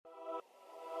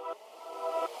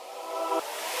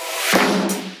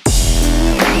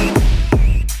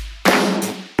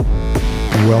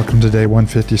Welcome to day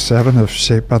 157 of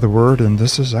Shaped by the Word, and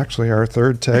this is actually our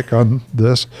third take on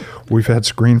this. We've had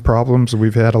screen problems.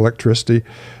 We've had electricity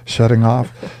shutting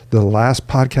off. The last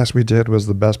podcast we did was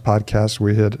the best podcast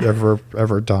we had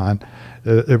ever done.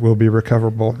 It will be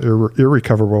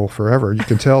irrecoverable forever. You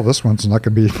can tell this one's not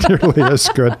going to be nearly as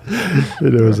good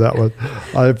as that one.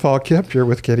 I'm Paul Kemp here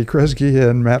with Katie Kresge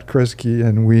and Matt Kresge,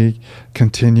 and we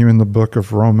continue in the book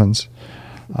of Romans.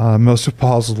 Most of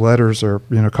Paul's letters are,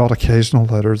 called occasional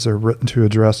letters. They're written to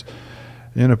address,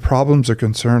 problems or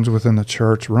concerns within the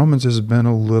church. Romans has been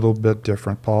a little bit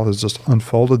different. Paul has just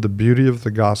unfolded the beauty of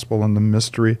the gospel and the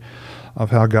mystery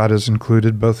of how God has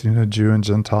included both, Jew and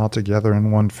Gentile together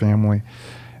in one family,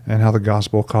 and how the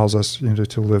gospel calls us,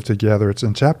 to live together. It's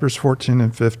in chapters 14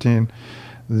 and 15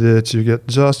 that you get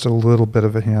just a little bit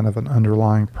of a hint of an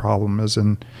underlying problem, as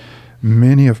in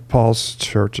many of Paul's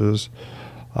churches.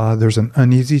 There's an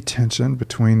uneasy tension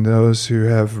between those who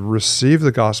have received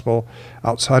the gospel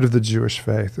outside of the Jewish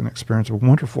faith and experience a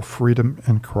wonderful freedom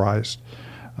in Christ.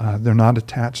 They're not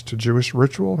attached to Jewish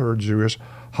ritual or Jewish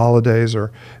holidays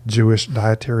or Jewish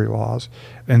dietary laws.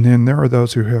 And then there are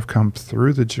those who have come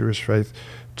through the Jewish faith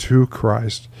to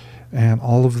Christ, and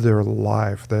all of their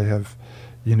life they have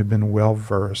been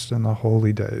well-versed in the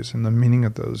holy days and the meaning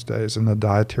of those days and the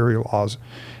dietary laws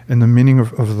and the meaning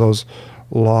of those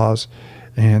laws.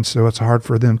 And so it's hard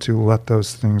for them to let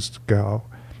those things go.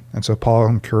 And so Paul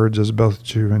encourages both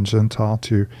Jew and Gentile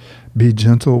to be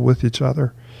gentle with each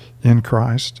other in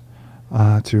Christ,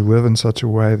 to live in such a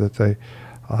way that they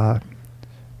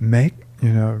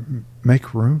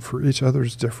make room for each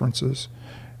other's differences,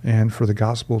 and for the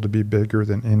gospel to be bigger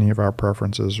than any of our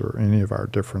preferences or any of our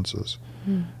differences.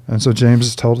 And so James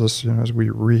has told us, as we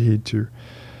read, to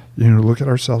look at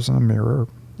ourselves in the mirror,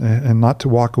 and not to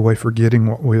walk away forgetting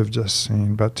what we have just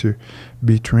seen, but to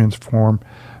be transformed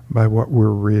by what we're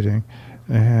reading.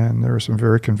 And there is some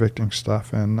very convicting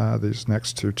stuff in these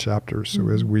next two chapters. So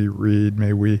as we read,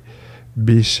 may we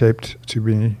be shaped to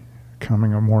be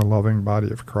becoming a more loving body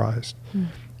of Christ.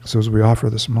 So as we offer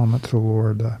this moment to the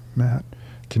Lord, Matt,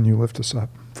 can you lift us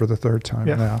up for the third time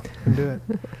now? I can do it.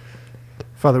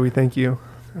 Father, we thank you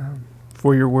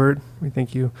for your word. We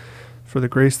thank you for the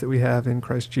grace that we have in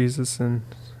Christ Jesus. And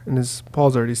as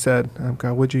Paul's already said,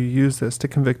 God, would you use this to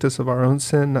convict us of our own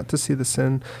sin, not to see the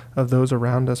sin of those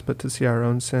around us, but to see our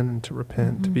own sin and to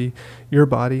repent, to be your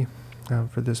body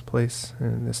for this place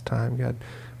and this time. God,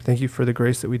 thank you for the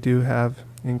grace that we do have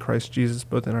in Christ Jesus,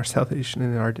 both in our salvation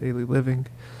and in our daily living.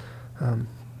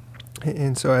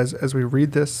 And so as we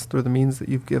read this through the means that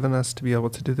you've given us to be able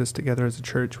to do this together as a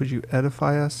church, would you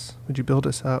edify us? Would you build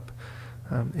us up?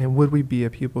 And would we be a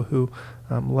people who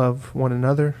love one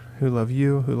another, who love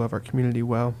you, who love our community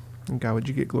well? And God, would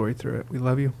you get glory through it? We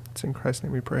love you. It's in Christ's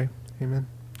name we pray. Amen.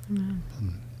 Amen.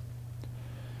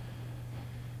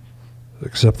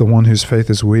 Except the one whose faith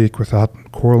is weak,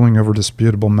 without quarreling over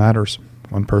disputable matters.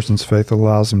 One person's faith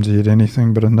allows him to eat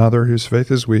anything, but another whose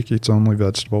faith is weak eats only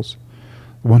vegetables.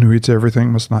 The one who eats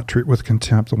everything must not treat with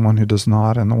contempt the one who does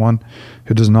not, and the one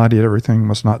who does not eat everything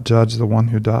must not judge the one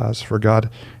who does, for God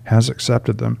has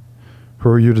accepted them. Who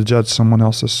are you to judge someone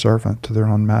else's servant? To their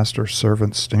own master's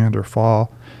servants stand or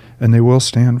fall, and they will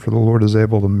stand, for the Lord is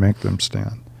able to make them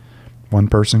stand. One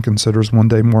person considers one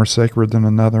day more sacred than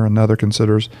another, another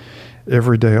considers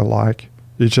every day alike.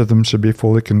 Each of them should be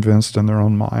fully convinced in their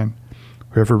own mind.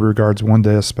 Whoever regards one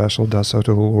day as special does so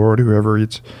to the Lord. Whoever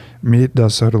eats meat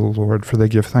does so to the Lord, for they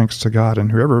give thanks to God.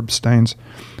 And whoever abstains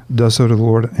does so to the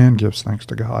Lord and gives thanks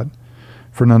to God.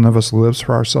 For none of us lives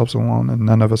for ourselves alone, and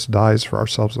none of us dies for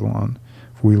ourselves alone.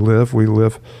 If we live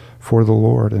for the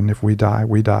Lord, and if we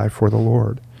die for the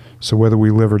Lord. So whether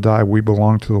we live or die, we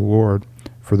belong to the Lord.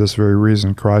 For this very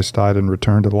reason, Christ died and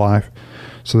returned to life,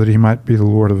 so that he might be the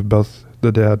Lord of both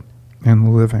the dead and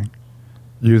the living.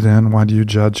 You then, why do you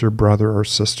judge your brother or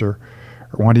sister?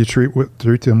 Or why do you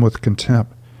treat them with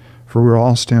contempt? For we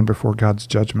all stand before God's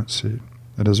judgment seat.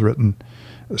 It is written,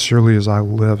 as surely as I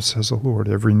live, says the Lord,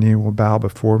 every knee will bow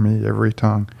before me, every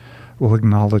tongue will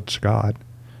acknowledge God.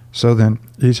 So then,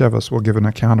 each of us will give an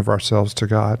account of ourselves to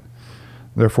God.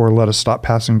 Therefore, let us stop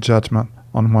passing judgment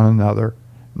on one another.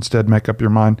 Instead, make up your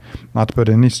mind not to put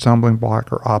any stumbling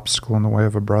block or obstacle in the way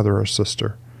of a brother or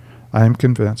sister. I am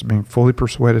convinced, being fully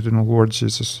persuaded in the Lord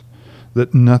Jesus,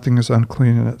 that nothing is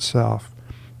unclean in itself.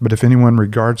 But if anyone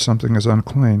regards something as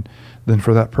unclean, then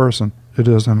for that person it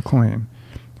is unclean.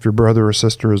 If your brother or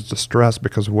sister is distressed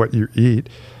because of what you eat,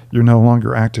 you're no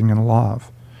longer acting in love.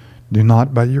 Do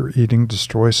not by your eating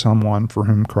destroy someone for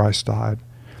whom Christ died.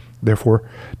 Therefore,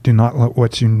 do not let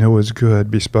what you know is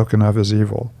good be spoken of as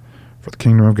evil. For the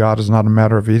kingdom of God is not a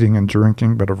matter of eating and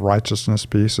drinking, but of righteousness,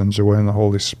 peace, and joy in the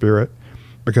Holy Spirit,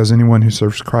 because anyone who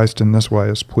serves Christ in this way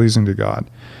is pleasing to God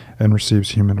and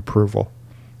receives human approval.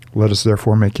 Let us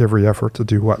therefore make every effort to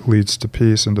do what leads to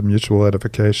peace and to mutual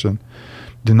edification.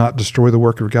 Do not destroy the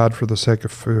work of God for the sake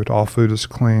of food. All food is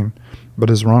clean, but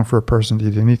it is wrong for a person to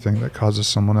eat anything that causes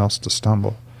someone else to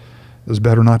stumble. It is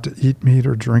better not to eat meat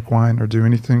or drink wine or do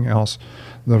anything else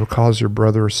that will cause your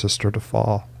brother or sister to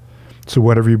fall. So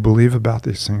whatever you believe about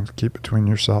these things, keep between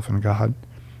yourself and God.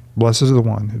 Blessed is the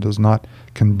one who does not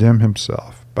condemn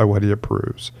himself by what he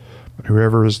approves. But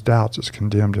whoever has doubts is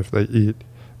condemned if they eat,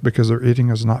 because their eating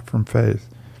is not from faith.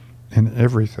 And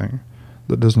everything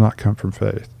that does not come from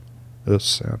faith is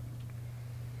sin.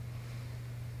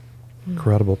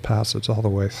 Incredible passage all the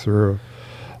way through.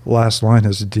 Last line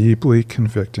is deeply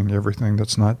convicting. Everything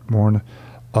that's not born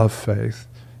of faith,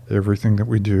 everything that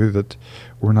we do that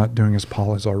we're not doing as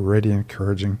Paul is already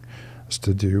encouraging us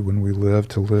to do. When we live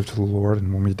to the Lord,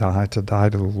 and when we die to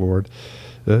the Lord,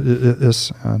 it is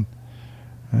sin.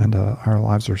 And our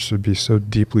lives should be so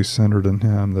deeply centered in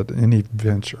him that any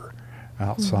venture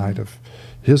outside of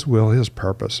his will, his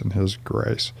purpose, and his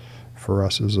grace for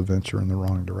us is a venture in the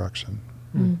wrong direction.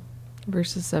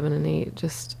 Verses 7 and 8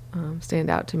 just stand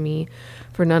out to me.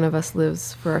 For none of us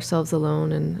lives for ourselves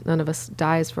alone, and none of us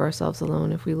dies for ourselves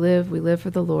alone. If we live for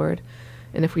the Lord.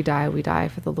 And if we die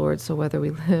for the Lord. So whether we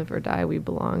live or die, we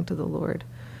belong to the Lord.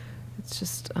 It's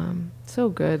just so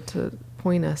good to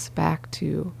point us back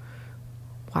to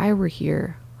why we're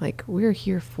here. Like, we're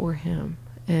here for him.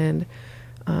 And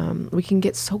we can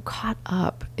get so caught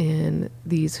up in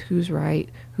these who's right,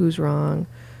 who's wrong.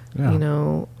 Yeah. You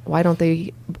know, why don't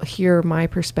they hear my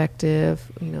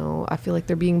perspective? You know, I feel like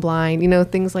they're being blind, you know,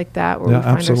 things like that where we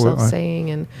find ourselves saying,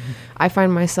 and I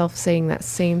find myself saying that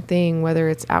same thing, whether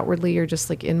it's outwardly or just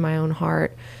like in my own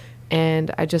heart.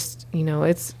 And I just, you know,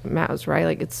 Matt was right.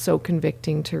 Like, it's so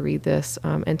convicting to read this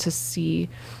and to see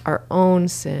our own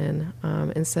sin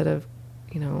instead of,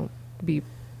 you know, be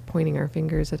pointing our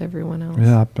fingers at everyone else.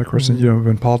 Yeah, of course. You know,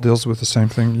 when Paul deals with the same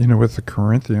thing, you know, with the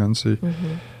Corinthians, he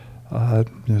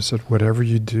you know, said, whatever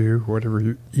you do, whatever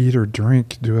you eat or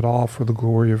drink, do it all for the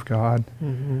glory of God.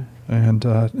 And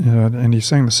you know, and he's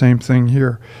saying the same thing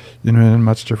here, you know, in a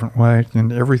much different way.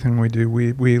 In everything we do,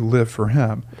 we live for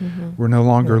him. We're no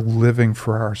longer living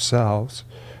for ourselves.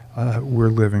 We're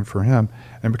living for him.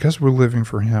 And because we're living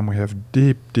for him, we have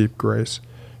deep, deep grace,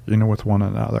 you know, with one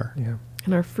another. Yeah.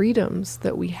 And our freedoms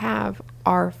that we have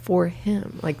are for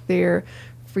him. Like, they're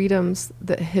freedoms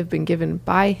that have been given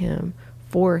by him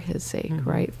for his sake,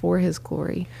 right? For his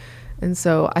glory. And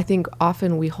so I think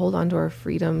often we hold on to our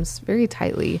freedoms very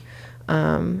tightly.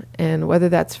 And whether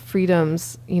that's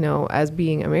freedoms, you know, as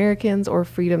being Americans, or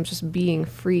freedoms just being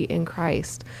free in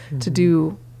Christ to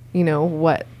do, you know,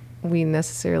 what we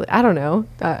necessarily, I don't know.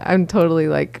 I'm totally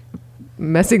like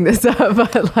messing this up,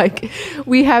 but like,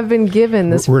 we have been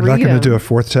given this We're freedom. not going to do a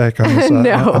fourth take on this, on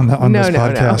this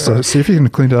podcast. So see if you can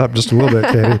clean it up just a little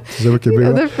bit, Katie. So we can be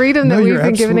the freedom that we've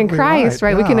been given in Christ,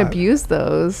 right? Yeah. We can abuse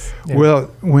those. Yeah.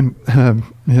 Well, when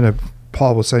you know,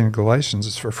 Paul was saying in Galatians,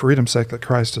 it's for freedom's sake that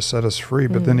Christ has set us free,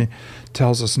 but then he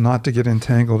tells us not to get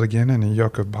entangled again in a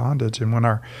yoke of bondage. And when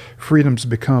our freedoms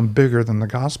become bigger than the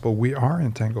gospel, we are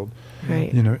entangled,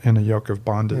 you know, in a yoke of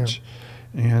bondage. Yeah.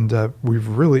 And we've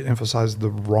really emphasized the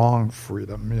wrong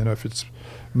freedom. You know, if it's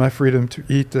my freedom to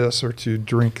eat this or to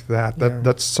drink that,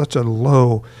 that's such a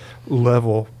low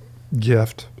level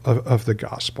gift of the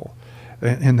gospel.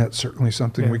 And that's certainly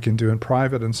something we can do in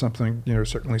private, and something, you know,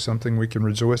 certainly something we can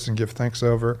rejoice and give thanks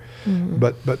over.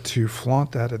 But to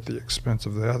flaunt that at the expense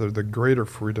of the other, the greater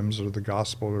freedoms of the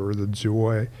gospel, or the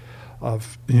joy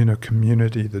of, you know,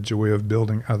 community, the joy of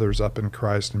building others up in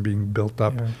Christ and being built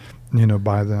up, you know,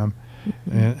 by them.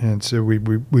 And so we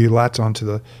latch onto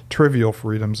the trivial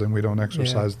freedoms, and we don't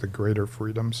exercise the greater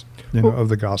freedoms, you know, of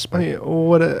the gospel. I mean,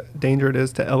 what a danger it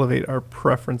is to elevate our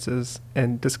preferences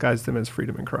and disguise them as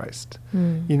freedom in Christ.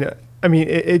 You know, I mean,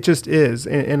 it just is.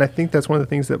 And I think that's one of the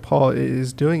things that Paul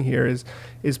is doing here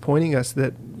is pointing us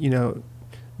that, you know,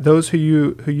 those who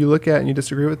you look at and you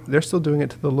disagree with, they're still doing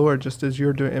it to the Lord, just as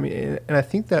you're doing. I mean, and I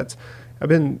think I've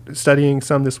been studying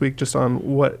some this week just on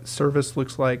what service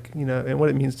looks like, you know, and what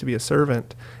it means to be a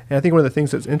servant. And I think one of the things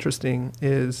that's interesting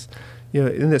is, you know,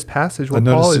 in this passage, what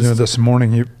Paul is... I noticed, you know, this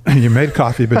morning you made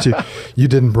coffee, but you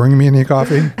didn't bring me any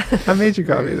coffee. I made you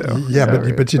coffee, though. Yeah,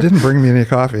 but you didn't bring me any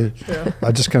coffee.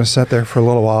 I just kind of sat there for a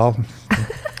little while.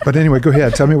 But anyway, go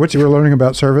ahead. Tell me what you were learning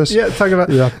about service. Yeah, talking about...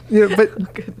 Yeah. You know, but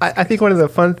I think one of the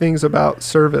fun things about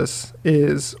service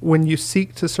is when you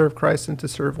seek to serve Christ and to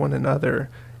serve one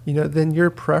another, you know, then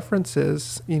your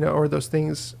preferences, you know, or those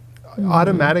things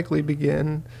automatically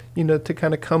begin, to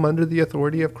kind of come under the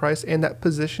authority of Christ and that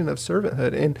position of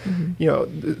servanthood. And,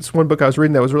 it's one book I was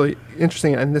reading that was really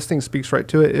interesting, and this thing speaks right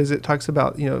to it, is it talks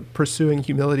about, pursuing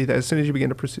humility, that as soon as you begin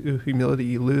to pursue humility,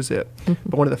 you lose it.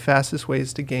 But one of the fastest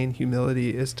ways to gain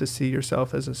humility is to see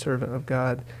yourself as a servant of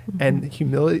God. And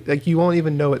humility, like, you won't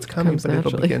even know it's coming, but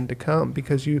it'll begin to come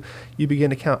because you begin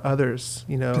to count others,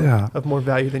 of more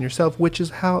value than yourself, which is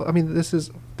how,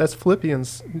 that's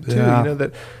Philippians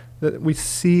too, that we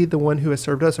see the one who has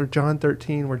served us, or John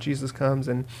 13, where Jesus comes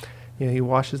and he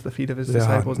washes the feet of his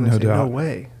disciples, and they say, "No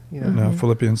way." No,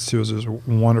 Philippians 2 is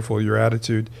wonderful. Your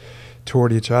attitude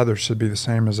toward each other should be the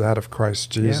same as that of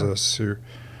Christ Jesus, who,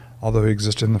 although he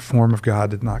existed in the form of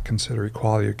God, did not consider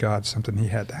equality of God something he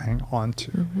had to hang on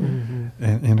to.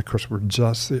 And of course, we're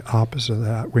just the opposite of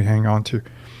that. We hang on to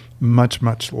much,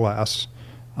 much less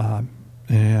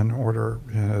in order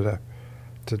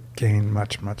to gain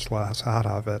much, much less out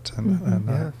of it.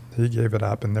 And he gave it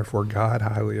up, and therefore God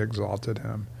highly exalted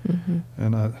him.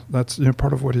 And that's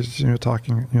part of what he's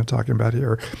talking about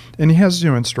here. And he has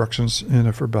instructions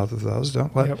for both of those.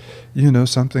 Don't let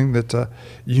something that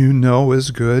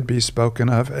is good be spoken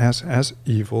of as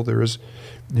evil. There is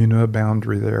a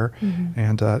boundary there.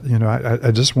 And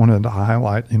I just wanted to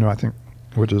highlight I think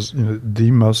which is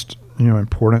the most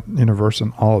important verse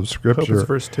in all of Scripture. Hope it's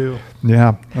verse 2.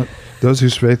 Yeah, those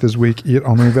whose faith is weak eat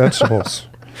only vegetables.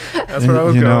 That's where I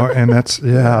was going. And that's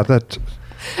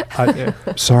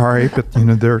sorry, but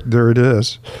there it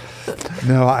is.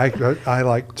 No, I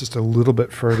like just a little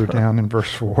bit further down in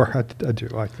verse 4. I do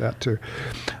like that too.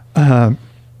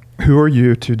 Who are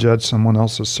you to judge someone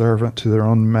else's servant? To their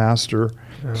own master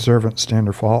servants stand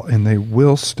or fall, and they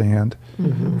will stand,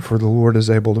 for the Lord is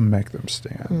able to make them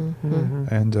stand.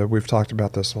 And we've talked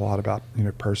about this a lot, about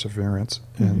perseverance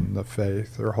in the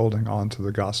faith, or holding on to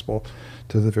the gospel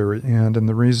to the very end. And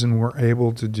the reason we're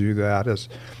able to do that is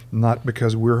not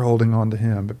because we're holding on to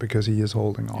him, but because he is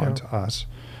holding on to us,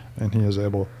 and he is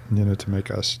able to make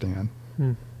us stand.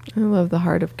 I love the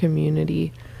heart of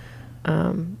community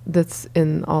that's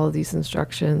in all of these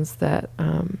instructions, that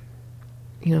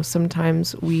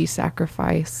sometimes we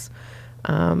sacrifice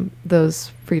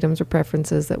those freedoms or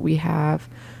preferences that we have,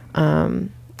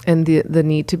 and the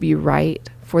need to be right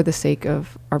for the sake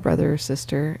of our brother or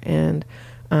sister, and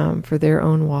for their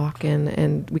own walk,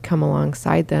 and we come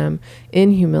alongside them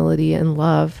in humility and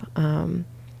love,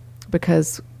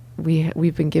 because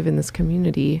we've been given this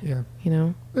community.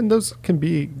 And those can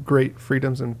be great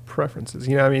freedoms and preferences.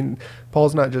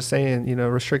 Paul's not just saying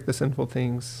restrict the sinful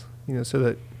things so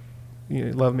that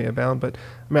love may abound. But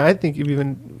I think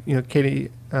even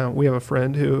Katie, we have a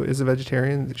friend who is a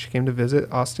vegetarian. She came to visit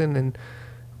Austin, and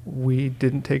we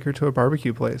didn't take her to a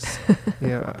barbecue place.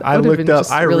 I looked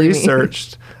up, I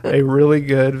researched a really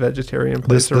good vegetarian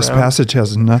place. This passage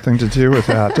has nothing to do with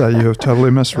that. You have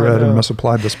totally misread and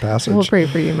misapplied this passage. We'll pray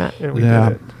for you, Matt. And we did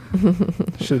it.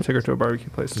 Should have took her to a barbecue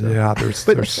place. So. Yeah,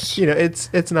 but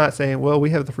it's not saying, well, we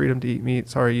have the freedom to eat meat.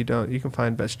 Sorry, you don't. You can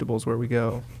find vegetables where we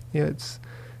go.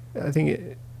 I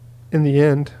think in the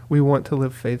end, we want to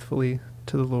live faithfully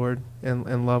to the Lord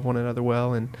and love one another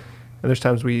well. And there's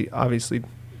times we obviously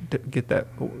get that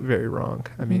very wrong.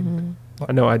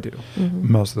 I know I do.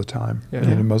 Most of the time.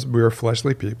 We are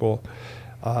fleshly people,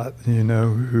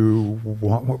 who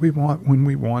want what we want, when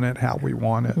we want it, how we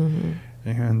want it.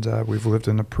 And we've lived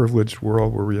in a privileged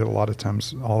world where a lot of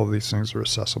times all of these things are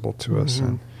accessible to us,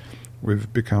 and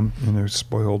we've become,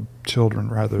 spoiled children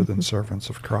rather than servants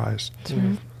of Christ.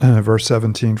 Verse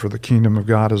 17, for the kingdom of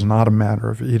God is not a matter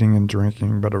of eating and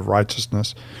drinking, but of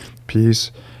righteousness,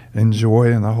 peace, and joy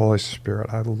in the Holy Spirit.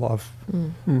 I love,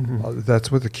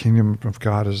 that's what the kingdom of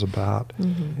God is about.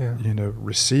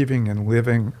 Receiving and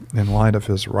living in light of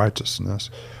his righteousness,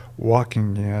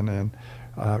 walking in and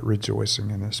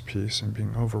rejoicing in his peace, and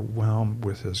being overwhelmed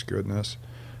with his goodness.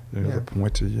 The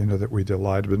point that we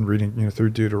delight. I've been reading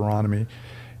through Deuteronomy,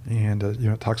 and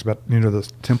it talks about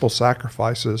the temple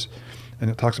sacrifices, and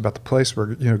it talks about the place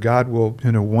where God will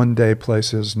one day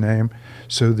place his name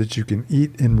so that you can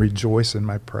eat and rejoice in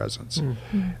my presence.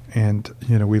 And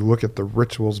we look at the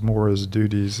rituals more as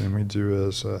duties than we do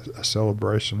as a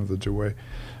celebration of the joy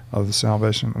of the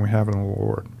salvation we have in the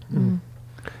Lord.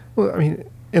 Well,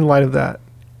 in light of that,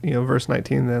 verse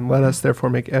 19, then let us therefore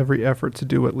make every effort to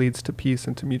do what leads to peace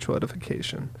and to mutual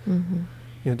edification.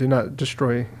 Do not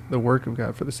destroy the work of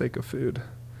God for the sake of food.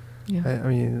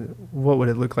 What would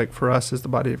it look like for us as the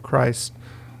body of Christ,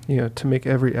 to make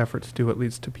every effort to do what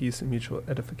leads to peace and mutual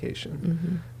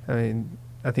edification?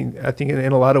 I think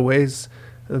in a lot of ways,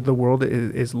 the world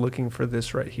is looking for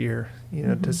this right here,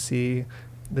 to see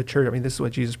the church, I mean, this is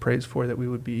what Jesus prays for, that we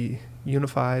would be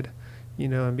unified,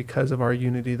 and because of our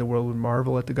unity, the world would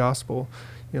marvel at the gospel,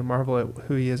 marvel at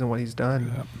who he is and what he's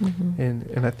done. Yeah. Mm-hmm.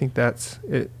 And I think that's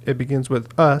it. It begins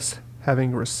with us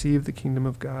having received the kingdom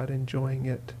of God, enjoying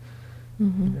it,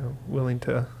 Mm-hmm. willing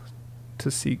to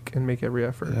seek and make every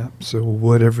effort. Yeah. So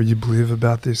whatever you believe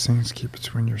about these things, keep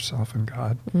between yourself and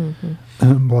God. Mm-hmm.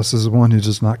 And blessed is the one who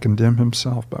does not condemn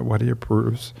himself by what he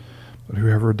approves, but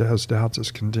whoever does doubts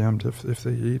is condemned if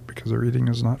they eat, because their eating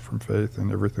is not from faith,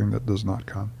 and everything that does not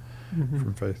come Mhm.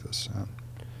 from faith is sin.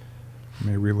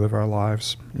 May we live our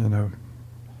lives,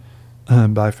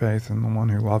 by faith in the one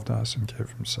who loved us and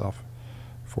gave himself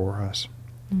for us.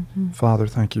 Mm-hmm. Father,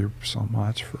 thank you so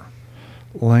much for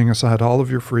laying aside all of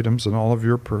your freedoms and all of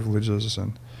your privileges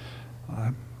and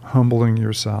humbling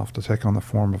yourself to take on the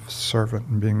form of a servant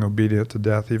and being obedient to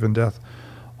death, even death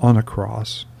on a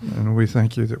cross. And we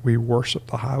thank you that we worship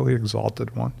the highly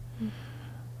exalted one.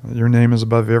 Your name is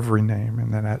above every name,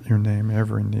 and that at your name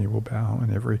every knee will bow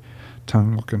and every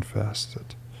tongue will confess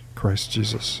that Christ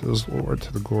Jesus is Lord,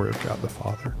 to the glory of God the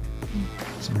Father.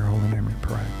 It's in your holy name we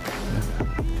pray.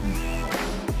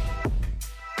 Amen.